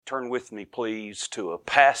Turn with me, please, to a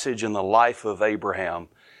passage in the life of Abraham,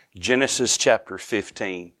 Genesis chapter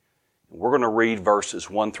 15. We're going to read verses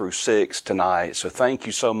 1 through 6 tonight. So thank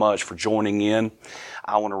you so much for joining in.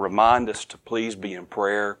 I want to remind us to please be in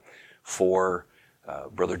prayer for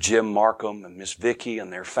Brother Jim Markham and Miss Vicky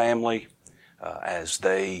and their family as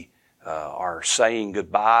they are saying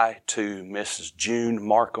goodbye to Mrs. June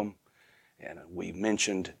Markham. And we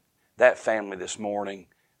mentioned that family this morning.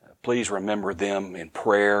 Please remember them in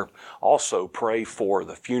prayer. Also pray for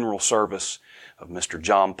the funeral service of Mr.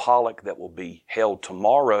 John Pollock that will be held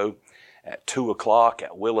tomorrow at 2 o'clock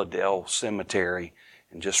at Willowdale Cemetery.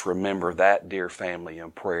 And just remember that dear family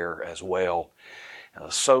in prayer as well.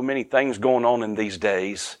 So many things going on in these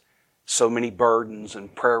days. So many burdens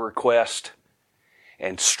and prayer requests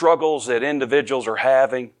and struggles that individuals are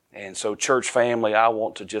having. And so church family, I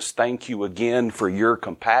want to just thank you again for your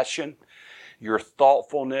compassion, your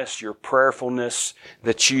thoughtfulness, your prayerfulness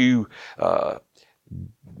that you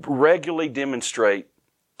regularly demonstrate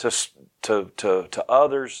to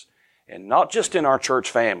others, and not just in our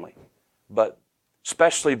church family, but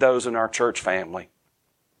especially those in our church family.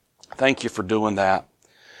 Thank you for doing that.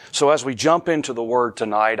 So as we jump into the Word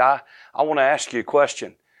tonight, I want to ask you a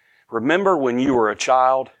question. Remember when you were a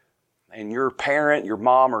child and your parent, your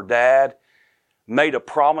mom or dad, made a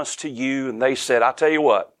promise to you and they said, I tell you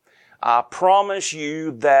what, I promise you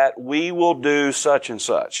that we will do such and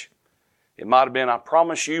such. It might have been, I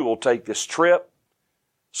promise you we'll take this trip.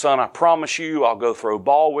 Son, I promise you I'll go throw a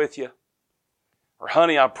ball with you. Or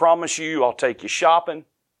honey, I promise you I'll take you shopping.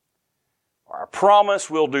 Or I promise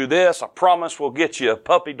we'll do this. I promise we'll get you a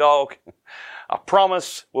puppy dog. I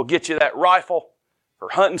promise we'll get you that rifle for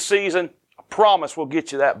hunting season. I promise we'll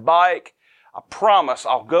get you that bike. I promise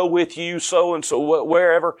I'll go with you so and so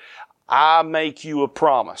wherever. I make you a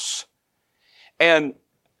promise. And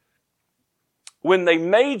when they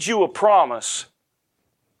made you a promise,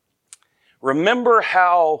 remember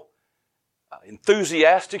how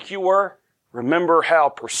enthusiastic you were. Remember how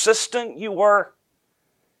persistent you were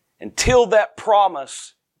until that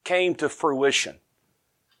promise came to fruition.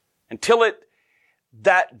 Until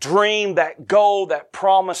that dream, that goal, that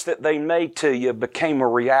promise that they made to you became a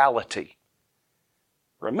reality.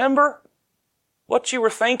 Remember what you were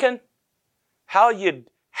thinking? How you'd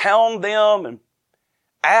hound them and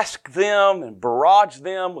ask them and barrage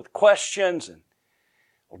them with questions. And,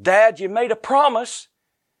 well, Dad, you made a promise.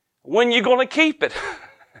 When you going to keep it?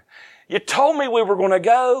 You told me we were going to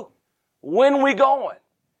go. When we going?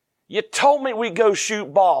 You told me we'd go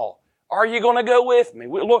shoot ball. Are you going to go with me?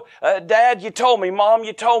 Dad, you told me. Mom,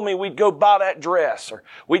 you told me we'd go buy that dress or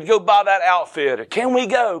we'd go buy that outfit. Or, can we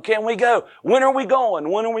go? Can we go? When are we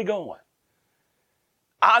going? When are we going?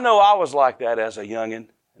 I know I was like that as a youngin'.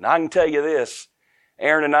 And I can tell you this.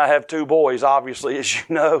 Aaron and I have 2 boys, obviously, as you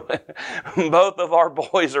know. Both of our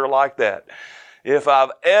boys are like that. If I've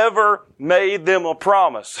ever made them a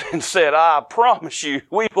promise and said, I promise you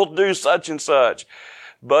we will do such and such,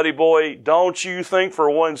 buddy boy, don't you think for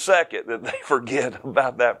 1 second that they forget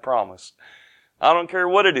about that promise. I don't care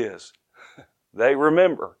what it is. They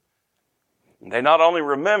remember. They not only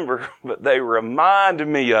remember, but they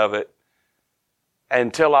remind me of it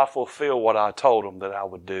until I fulfill what I told them that I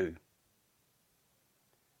would do.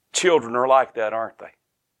 Children are like that, aren't they?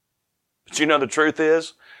 But you know the truth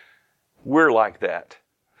is, we're like that.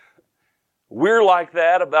 We're like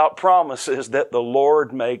that about promises that the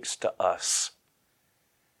Lord makes to us.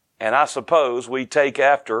 And I suppose we take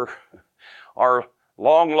after our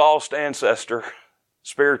long-lost ancestor,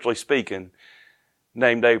 spiritually speaking,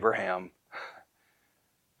 named Abraham.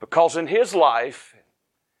 Because in his life,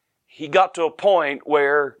 he got to a point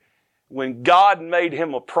where when God made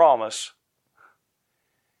him a promise,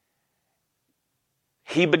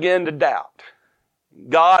 he began to doubt.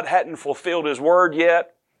 God hadn't fulfilled His word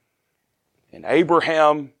yet. And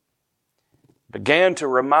Abraham began to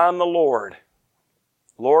remind the Lord,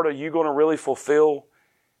 Lord, are you going to really fulfill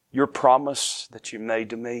your promise that you made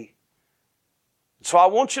to me? So I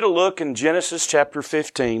want you to look in Genesis chapter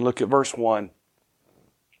 15. Look at verse 1.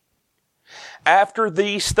 After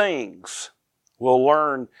these things, we'll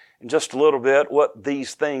learn in just a little bit what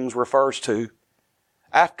these things refers to.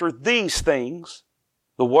 After these things,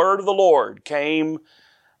 the word of the Lord came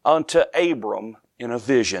unto Abram in a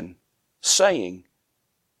vision, saying,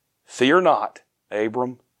 Fear not,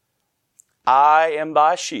 Abram, I am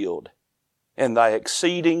thy shield and thy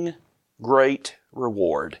exceeding great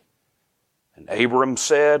reward. And Abram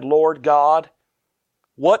said, Lord God,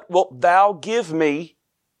 what wilt thou give me,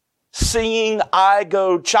 seeing I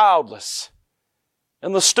go childless?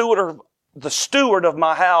 And the steward of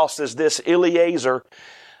my house is this Eliezer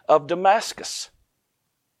of Damascus.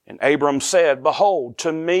 And Abram said, Behold,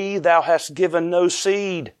 to me thou hast given no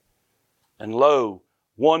seed, and lo,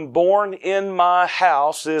 one born in my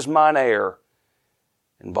house is mine heir.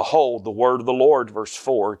 And behold, the word of the Lord, verse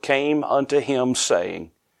 4, came unto him,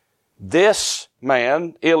 saying, This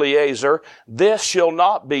man, Eliezer, this shall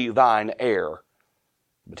not be thine heir,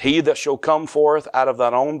 but he that shall come forth out of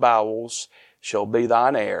thine own bowels shall be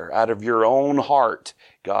thine heir, out of your own heart,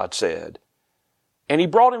 God said. And he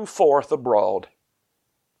brought him forth abroad,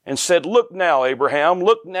 and said, Look now, Abraham,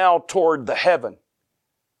 look now toward the heaven,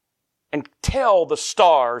 and tell the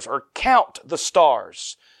stars, or count the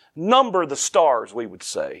stars. Number the stars, we would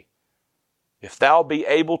say, if thou be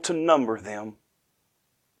able to number them.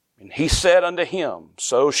 And he said unto him,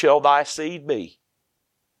 So shall thy seed be.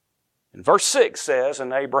 And verse 6 says,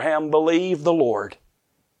 And Abraham believed the Lord,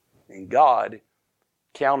 and God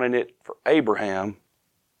counted it for Abraham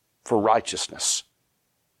for righteousness.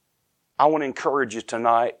 I want to encourage you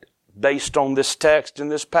tonight, based on this text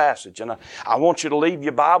and this passage, and I want you to leave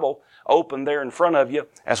your Bible open there in front of you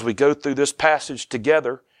as we go through this passage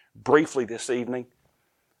together briefly this evening.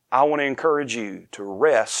 I want to encourage you to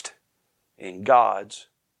rest in God's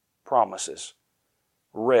promises.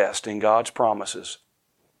 Rest in God's promises.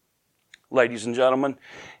 Ladies and gentlemen,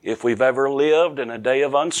 if we've ever lived in a day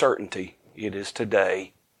of uncertainty, it is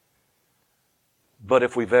today. But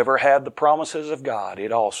if we've ever had the promises of God,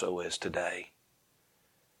 it also is today.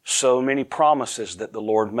 So many promises that the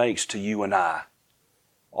Lord makes to you and I,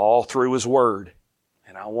 all through His Word.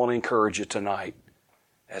 And I want to encourage you tonight,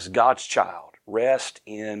 as God's child, rest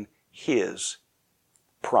in His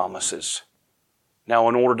promises. Now,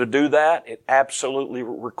 in order to do that, it absolutely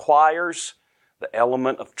requires the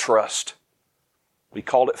element of trust. We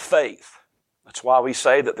call it faith. That's why we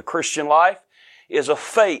say that the Christian life is a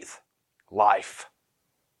faith life.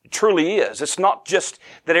 It truly is. It's not just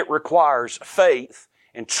that it requires faith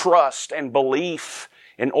and trust and belief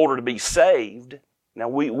in order to be saved. Now,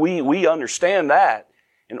 we understand that.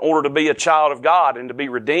 In order to be a child of God and to be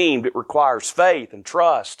redeemed, it requires faith and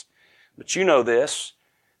trust. But you know this,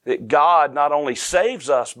 that God not only saves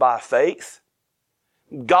us by faith,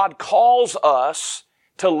 God calls us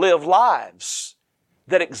to live lives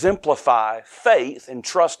that exemplify faith and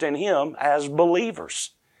trust in Him as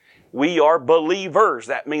believers. We are believers.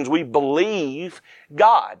 That means we believe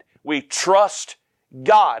God. We trust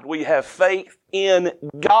God. We have faith in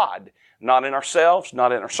God. Not in ourselves,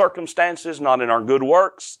 not in our circumstances, not in our good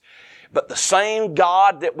works. But the same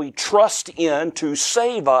God that we trust in to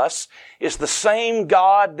save us is the same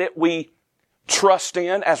God that we trust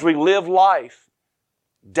in as we live life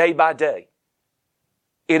day by day.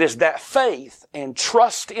 It is that faith and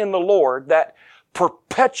trust in the Lord, that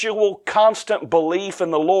perpetual, constant belief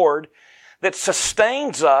in the Lord that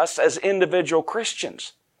sustains us as individual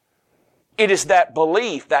Christians. It is that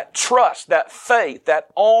belief, that trust, that faith, that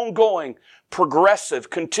ongoing, progressive,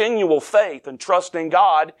 continual faith and trust in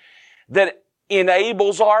God that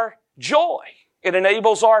enables our joy. It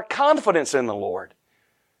enables our confidence in the Lord.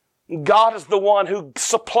 God is the one who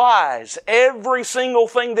supplies every single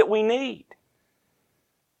thing that we need.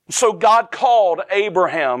 So God called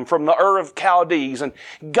Abraham from the Ur of Chaldees, and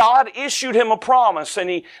God issued him a promise,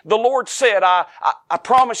 and the Lord said, I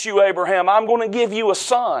promise you, Abraham, I'm going to give you a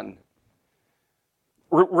son.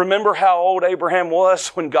 Remember how old Abraham was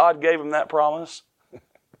when God gave him that promise?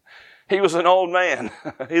 He was an old man.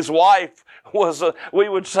 His wife was, we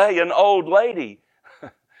would say, an old lady.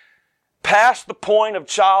 Past the point of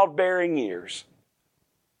childbearing years.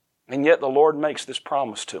 And yet the Lord makes this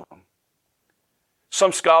promise to him.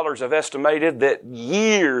 Some scholars have estimated that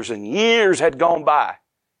years and years had gone by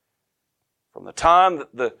from the time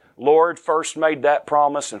that the Lord first made that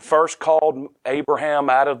promise and first called Abraham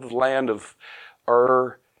out of the land of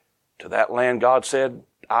Ur to that land. God said,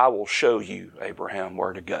 I will show you, Abraham,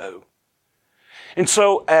 where to go. And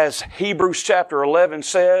so, as Hebrews chapter 11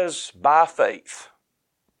 says, by faith,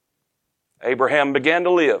 Abraham began to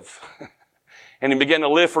live. And he began to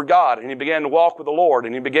live for God, and he began to walk with the Lord,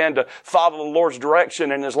 and he began to follow the Lord's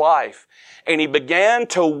direction in his life. And he began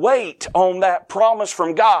to wait on that promise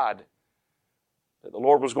from God that the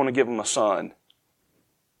Lord was going to give him a son.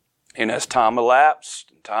 And as time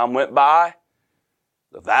elapsed, time went by,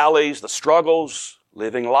 the valleys, the struggles,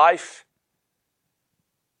 living life,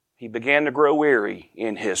 he began to grow weary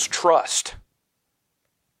in his trust.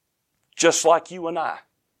 Just like you and I,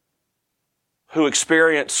 who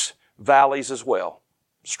experience valleys as well,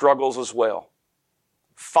 struggles as well,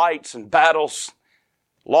 fights and battles,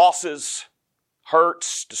 losses,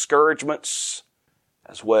 hurts, discouragements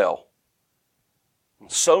as well.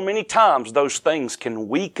 So many times those things can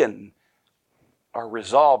weaken our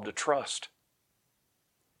resolve to trust.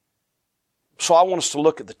 so I want us to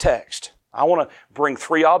look at the text. I want to bring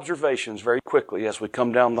 3 observations very quickly as we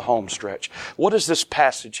come down the home stretch. What does this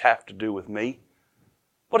passage have to do with me?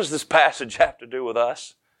 What does this passage have to do with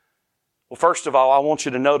us? Well, first of all, I want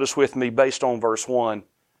you to notice with me, based on verse 1,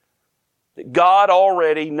 that God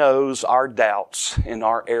already knows our doubts and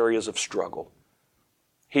our areas of struggle.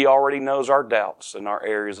 He already knows our doubts and our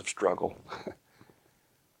areas of struggle.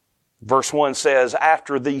 Verse 1 says,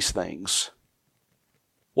 after these things.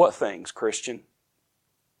 What things, Christian?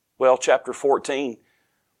 Well, chapter 14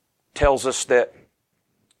 tells us that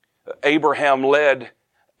Abraham led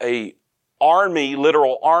a army,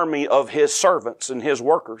 literal army of his servants and his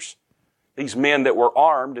workers. These men that were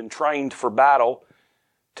armed and trained for battle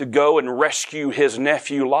to go and rescue his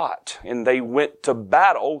nephew Lot. And they went to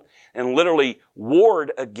battle and literally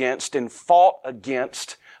warred against and fought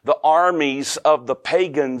against the armies of the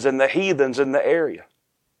pagans and the heathens in the area.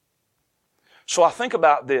 So I think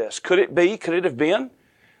about this. Could it have been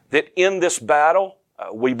that in this battle,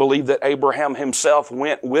 we believe that Abraham himself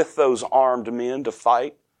went with those armed men to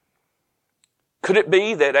fight? Could it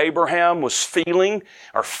be that Abraham was feeling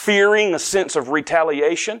or fearing a sense of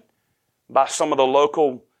retaliation by some of the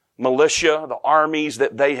local militia, the armies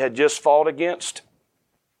that they had just fought against?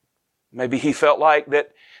 Maybe he felt like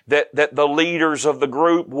that the leaders of the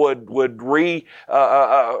group would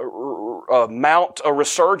mount a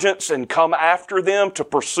resurgence and come after them to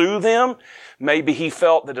pursue them. Maybe he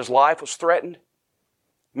felt that his life was threatened.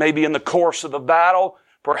 Maybe in the course of the battle,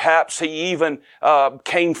 perhaps he even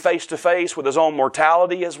came face to face with his own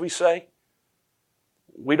mortality, as we say.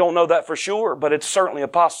 We don't know that for sure, but it's certainly a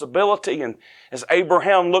possibility. And as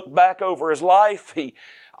Abraham looked back over his life, he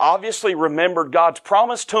obviously remembered God's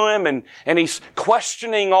promise to him, and he's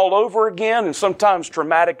questioning all over again, and sometimes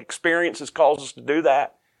traumatic experiences cause us to do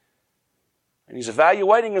that. And he's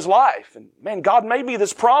evaluating his life. And man, God made me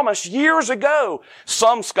this promise years ago.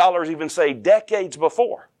 Some scholars even say decades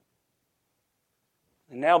before.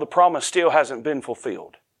 And now the promise still hasn't been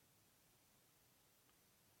fulfilled.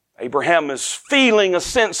 Abraham is feeling a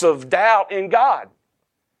sense of doubt in God.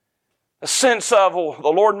 A sense of, well, the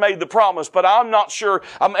Lord made the promise, but I'm not sure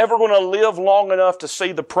I'm ever going to live long enough to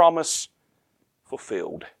see the promise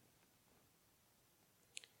fulfilled.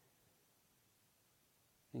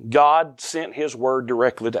 God sent His word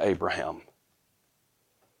directly to Abraham.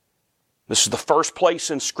 This is the first place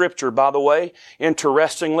in Scripture, by the way,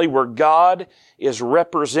 interestingly, where God is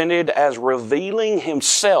represented as revealing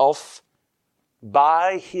Himself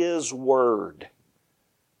by His word.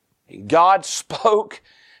 God spoke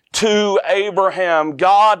to Abraham.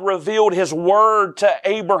 God revealed His word to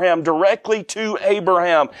Abraham, directly to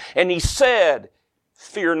Abraham. And He said,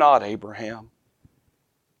 "Fear not, Abraham."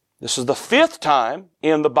 This is the 5th time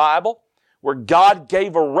in the Bible where God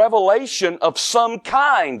gave a revelation of some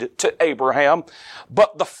kind to Abraham,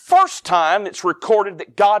 but the first time it's recorded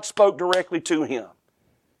that God spoke directly to him.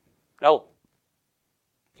 Now,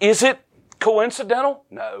 is it coincidental?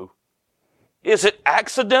 No. Is it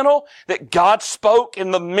accidental that God spoke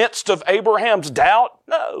in the midst of Abraham's doubt?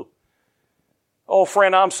 No. Oh,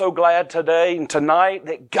 friend, I'm so glad today and tonight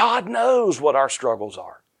that God knows what our struggles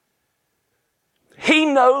are. He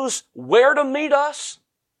knows where to meet us,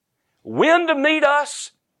 when to meet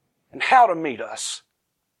us, and how to meet us.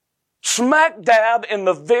 Smack dab in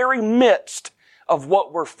the very midst of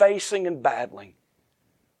what we're facing and battling.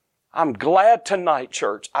 I'm glad tonight,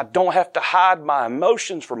 church, I don't have to hide my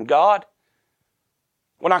emotions from God.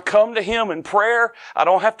 When I come to Him in prayer, I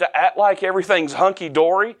don't have to act like everything's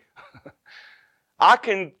hunky-dory. I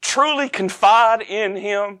can truly confide in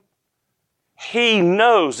Him. He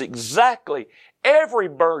knows exactly every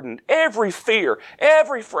burden, every fear,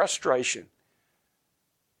 every frustration.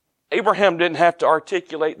 Abraham didn't have to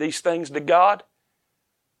articulate these things to God.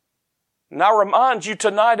 And I remind you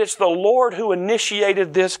tonight, it's the Lord who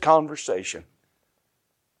initiated this conversation.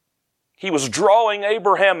 He was drawing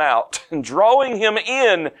Abraham out and drawing him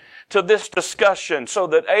in to this discussion so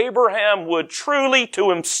that Abraham would truly to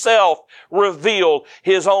himself reveal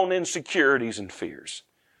his own insecurities and fears.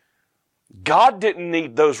 God didn't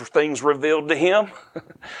need those things revealed to him.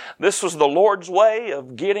 This was the Lord's way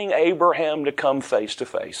of getting Abraham to come face to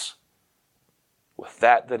face with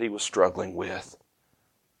that he was struggling with.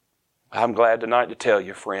 I'm glad tonight to tell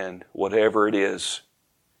you, friend, whatever it is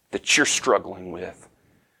that you're struggling with,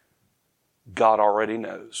 God already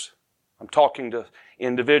knows. I'm talking to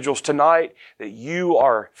individuals tonight that you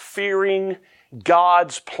are fearing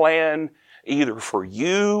God's plan either for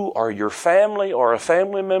you or your family or a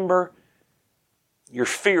family member. You're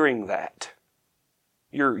fearing that.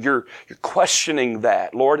 You're questioning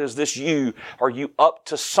that. Lord, is this you? Are you up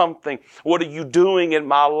to something? What are you doing in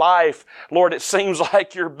my life? Lord, it seems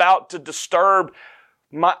like you're about to disturb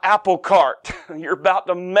my apple cart. You're about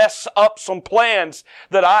to mess up some plans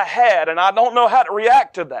that I had, and I don't know how to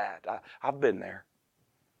react to that. I've been there.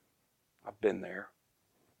 I've been there.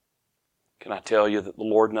 Can I tell you that the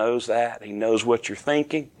Lord knows that? He knows what you're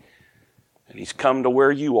thinking, and He's come to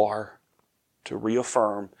where you are to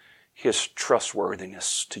reaffirm His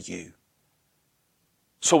trustworthiness to you.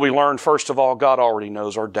 So we learn, first of all, God already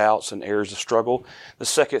knows our doubts and areas of struggle. The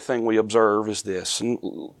second thing we observe is this, and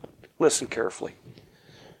listen carefully.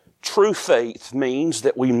 True faith means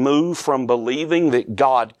that we move from believing that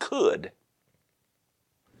God could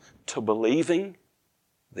to believing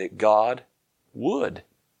that God would.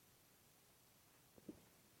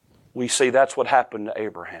 We see that's what happened to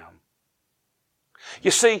Abraham.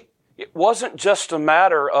 You see, it wasn't just a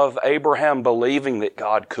matter of Abraham believing that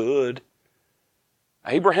God could.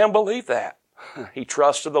 Abraham believed that. He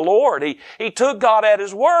trusted the Lord. He took God at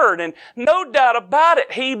His word. And no doubt about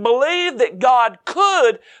it, he believed that God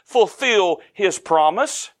could fulfill His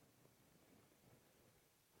promise.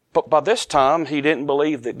 But by this time, he didn't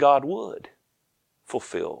believe that God would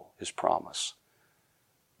fulfill His promise.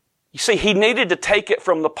 You see, he needed to take it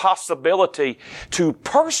from the possibility to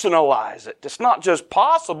personalize it. It's not just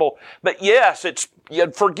possible, but yes,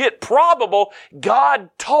 you'd forget probable.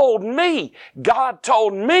 God told me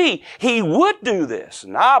He would do this,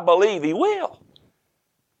 and I believe He will.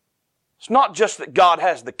 It's not just that God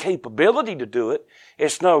has the capability to do it.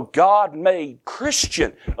 It's no, God made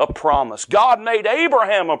Christian a promise. God made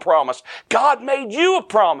Abraham a promise. God made you a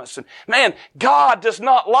promise. And man, God does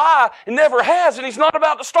not lie and never has, and He's not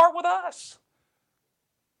about to start with us.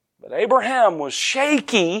 But Abraham was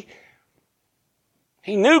shaky.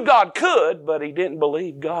 He knew God could, but he didn't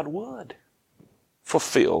believe God would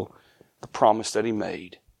fulfill the promise that He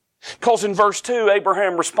made. Because in verse 2,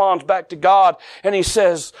 Abraham responds back to God and he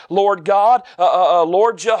says, Lord God,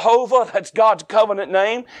 Lord Jehovah, that's God's covenant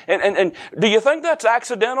name. And do you think that's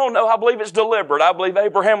accidental? No, I believe it's deliberate. I believe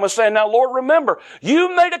Abraham was saying, now Lord, remember,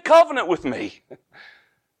 you made a covenant with me.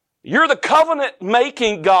 You're the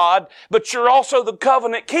covenant-making God, but you're also the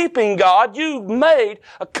covenant-keeping God. You made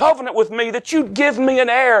a covenant with me that you'd give me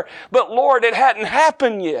an heir, but Lord, it hadn't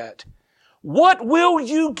happened yet. What will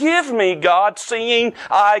you give me, God, seeing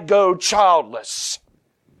I go childless?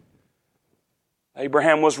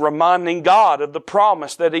 Abraham was reminding God of the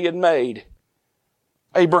promise that he had made.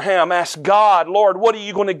 Abraham asked God, Lord, what are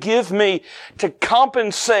you going to give me to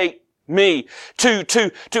compensate me?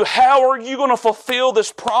 To how are you going to fulfill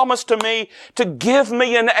this promise to me to give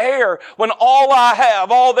me an heir when all I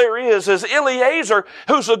have, all there is Eliezer,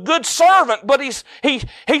 who's a good servant, but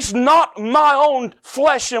he's not my own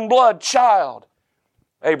flesh and blood child.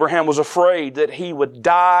 Abraham was afraid that he would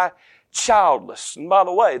die childless. And by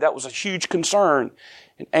the way, that was a huge concern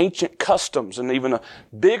in ancient customs, and even a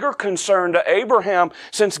bigger concern to Abraham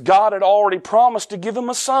since God had already promised to give him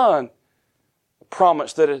a son.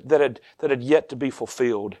 Promise that had yet to be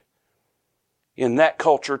fulfilled. In that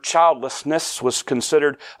culture, childlessness was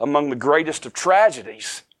considered among the greatest of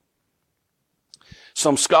tragedies.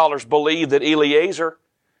 Some scholars believe that Eliezer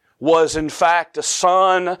was in fact a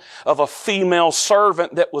son of a female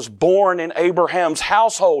servant that was born in Abraham's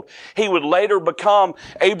household. He would later become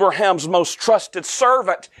Abraham's most trusted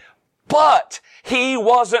servant, but he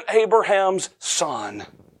wasn't Abraham's son.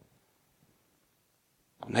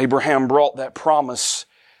 And Abraham brought that promise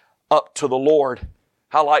up to the Lord.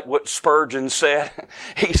 I like what Spurgeon said.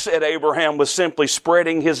 He said Abraham was simply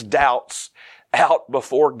spreading his doubts out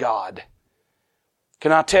before God.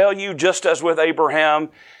 Can I tell you, just as with Abraham,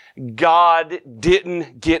 God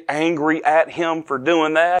didn't get angry at him for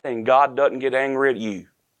doing that, and God doesn't get angry at you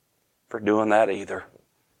for doing that either.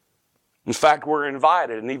 In fact, we're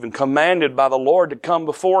invited and even commanded by the Lord to come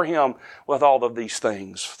before Him with all of these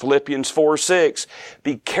things. Philippians 4:6,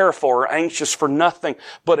 be careful or anxious for nothing,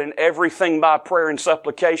 but in everything by prayer and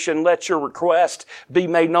supplication, let your request be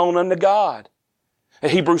made known unto God.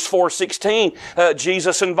 Hebrews 4:16,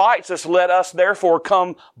 Jesus invites us, let us therefore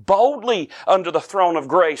come boldly unto the throne of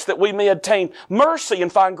grace, that we may obtain mercy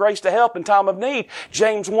and find grace to help in time of need.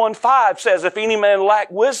 James 1:5 says, if any man lack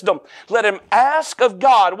wisdom, let him ask of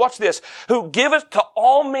God, watch this, who giveth to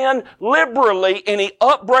all men liberally, and He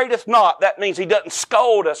upbraideth not. That means He doesn't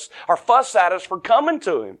scold us or fuss at us for coming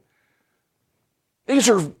to Him. These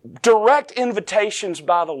are direct invitations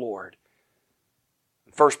by the Lord.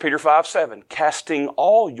 1 Peter 5:7, casting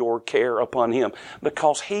all your care upon Him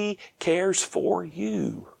because He cares for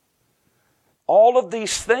you. All of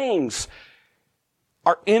these things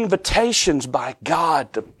are invitations by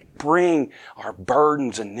God to bring our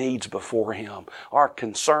burdens and needs before Him, our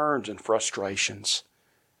concerns and frustrations.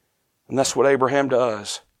 And that's what Abraham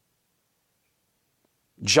does.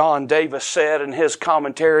 John Davis said in his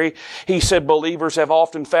commentary, he said, believers have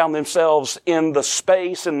often found themselves in the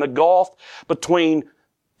space, in the gulf between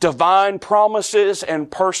divine promises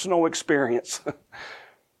and personal experience.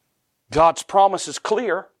 God's promise is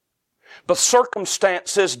clear, but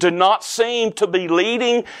circumstances do not seem to be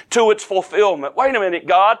leading to its fulfillment. Wait a minute,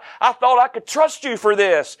 God, I thought I could trust you for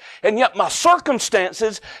this, and yet my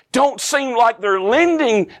circumstances don't seem like they're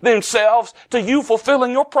lending themselves to you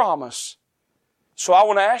fulfilling your promise. So I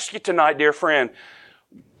want to ask you tonight, dear friend,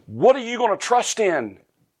 what are you going to trust in?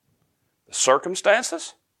 The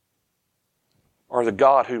circumstances or the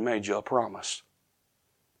God who made you a promise?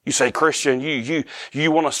 You say, Christian,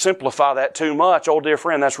 you want to simplify that too much. Oh, dear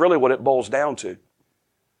friend, that's really what it boils down to.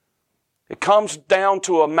 It comes down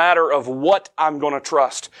to a matter of what I'm going to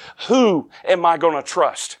trust. Who am I going to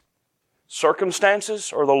trust?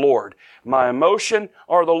 Circumstances or the Lord? My emotion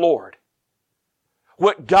or the Lord?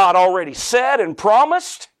 What God already said and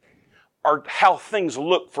promised, or how things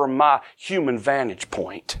look from my human vantage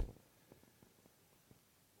point?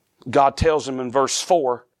 God tells him in verse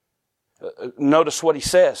 4, notice what He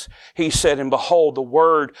says. He said, and behold, the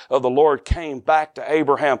word of the Lord came back to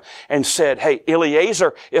Abraham and said, hey,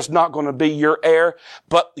 Eliezer is not going to be your heir,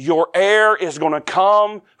 but your heir is going to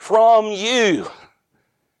come from you.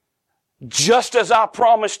 Just as I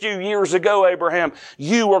promised you years ago, Abraham,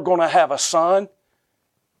 you are going to have a son.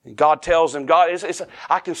 And God tells him,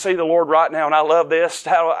 I can see the Lord right now, and I love this,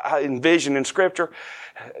 how I envision in Scripture.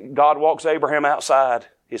 God walks Abraham outside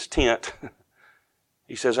his tent.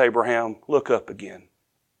 He says, Abraham, look up again.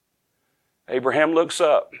 Abraham looks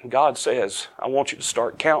up. God says, I want you to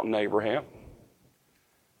start counting, Abraham.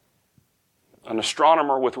 An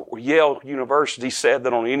astronomer with Yale University said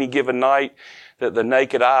that on any given night that the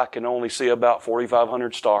naked eye can only see about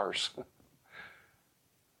 4,500 stars.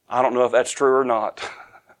 I don't know if that's true or not.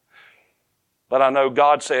 But I know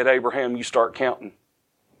God said, Abraham, you start counting.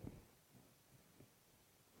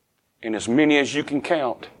 And as many as you can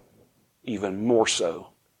count, even more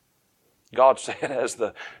so. God said, as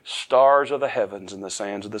the stars of the heavens and the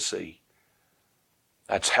sands of the sea.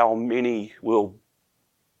 That's how many will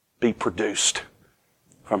be produced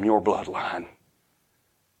from your bloodline.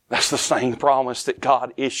 That's the same promise that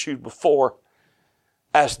God issued before.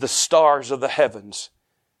 As the stars of the heavens.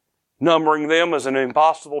 Numbering them was an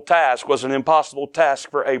impossible task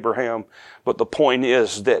for Abraham. But the point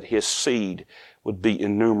is that his seed would be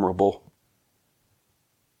innumerable.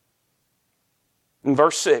 And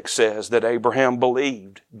verse 6 says that Abraham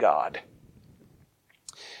believed God.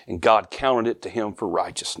 And God counted it to him for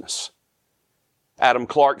righteousness. Adam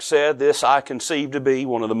Clarke said, this I conceive to be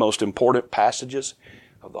one of the most important passages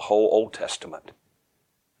of the whole Old Testament.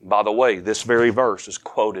 By the way, this very verse is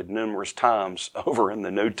quoted numerous times over in the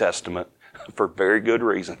New Testament for very good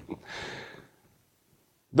reason.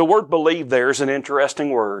 The word believe there is an interesting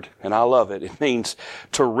word, and I love it. It means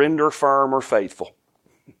to render firm or faithful.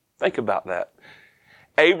 Think about that.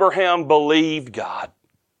 Abraham believed God.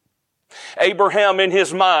 Abraham, in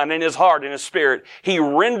his mind, in his heart, in his spirit, he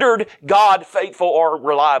rendered God faithful or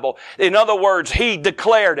reliable. In other words, he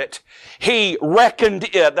declared it. He reckoned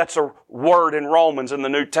it. That's a word in Romans in the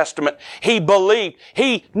New Testament. He believed.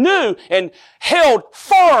 He knew and held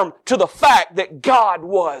firm to the fact that God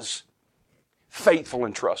was faithful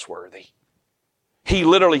and trustworthy. He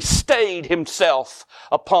literally stayed himself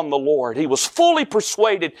upon the Lord. He was fully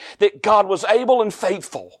persuaded that God was able and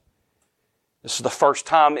faithful. This is the first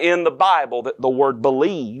time in the Bible that the word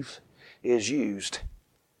believe is used.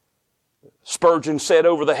 Spurgeon said,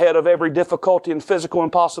 over the head of every difficulty and physical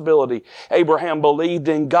impossibility, Abraham believed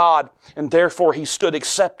in God, and therefore he stood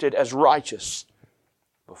accepted as righteous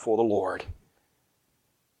before the Lord.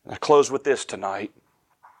 And I close with this tonight,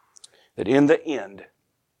 that in the end,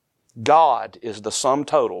 God is the sum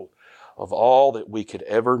total of all that we could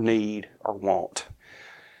ever need or want.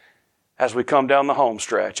 As we come down the home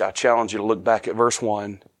stretch, I challenge you to look back at verse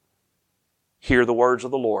 1. Hear the words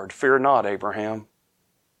of the Lord. Fear not, Abraham.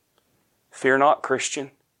 Fear not,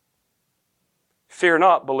 Christian. Fear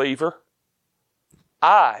not, believer.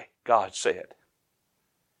 I, God said,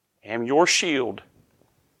 am your shield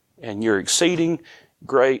and your exceeding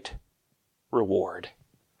great reward.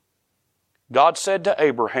 God said to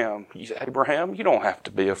Abraham, Abraham, you don't have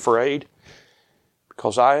to be afraid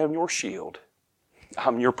because I am your shield.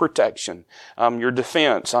 I'm your protection. I'm your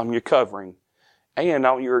defense. I'm your covering. And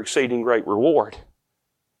I'm your exceeding great reward.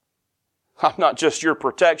 I'm not just your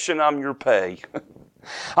protection, I'm your pay.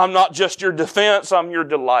 I'm not just your defense, I'm your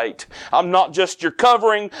delight. I'm not just your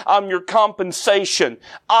covering, I'm your compensation.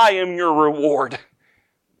 I am your reward.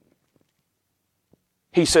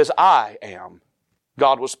 He says, I am.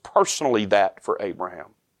 God was personally that for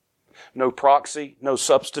Abraham. No proxy, no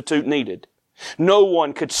substitute needed. No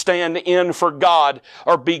one could stand in for God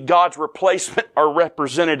or be God's replacement or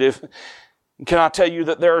representative. Can I tell you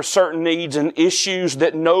that there are certain needs and issues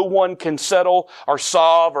that no one can settle or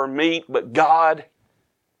solve or meet but God?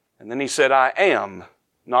 And then he said, I am.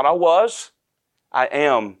 Not I was. I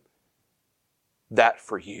am that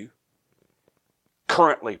for you.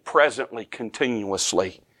 Currently, presently,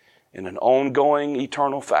 continuously, in an ongoing,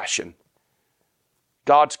 eternal fashion.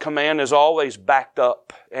 God's command is always backed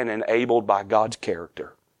up and enabled by God's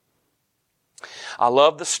character. I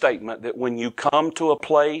love the statement that when you come to a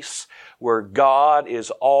place where God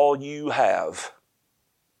is all you have,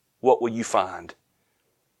 what will you find?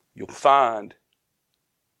 You'll find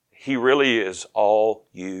He really is all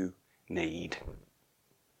you need.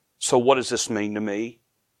 So what does this mean to me?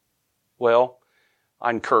 Well, I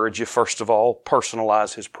encourage you, first of all,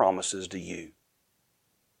 personalize His promises to you.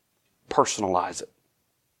 Personalize it.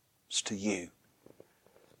 It's to you.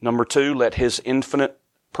 Number two, let His infinite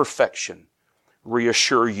perfection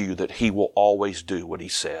reassure you that He will always do what He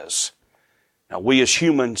says. Now, we as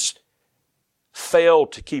humans fail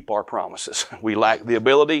to keep our promises. We lack the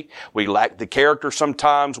ability. We lack the character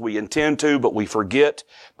sometimes. We intend to, but we forget.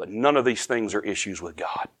 But none of these things are issues with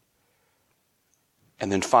God.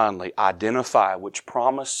 And then finally, identify which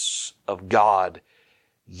promise of God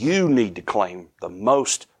you need to claim the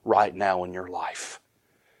most right now in your life.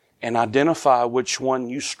 And identify which one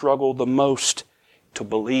you struggle the most to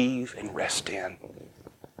believe and rest in.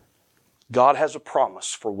 God has a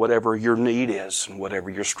promise for whatever your need is and whatever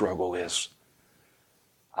your struggle is.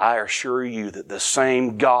 I assure you that the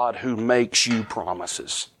same God who makes you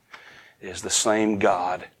promises is the same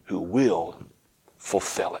God who will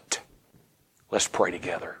fulfill it. Let's pray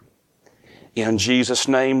together. In Jesus'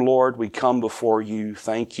 name, Lord, we come before you.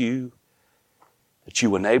 Thank you that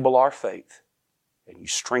you enable our faith and you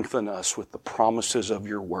strengthen us with the promises of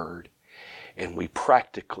your word. And we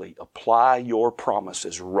practically apply your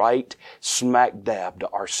promises right smack dab to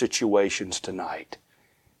our situations tonight.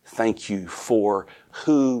 Thank you for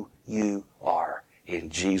who you are. In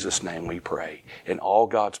Jesus' name we pray. And all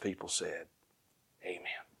God's people said,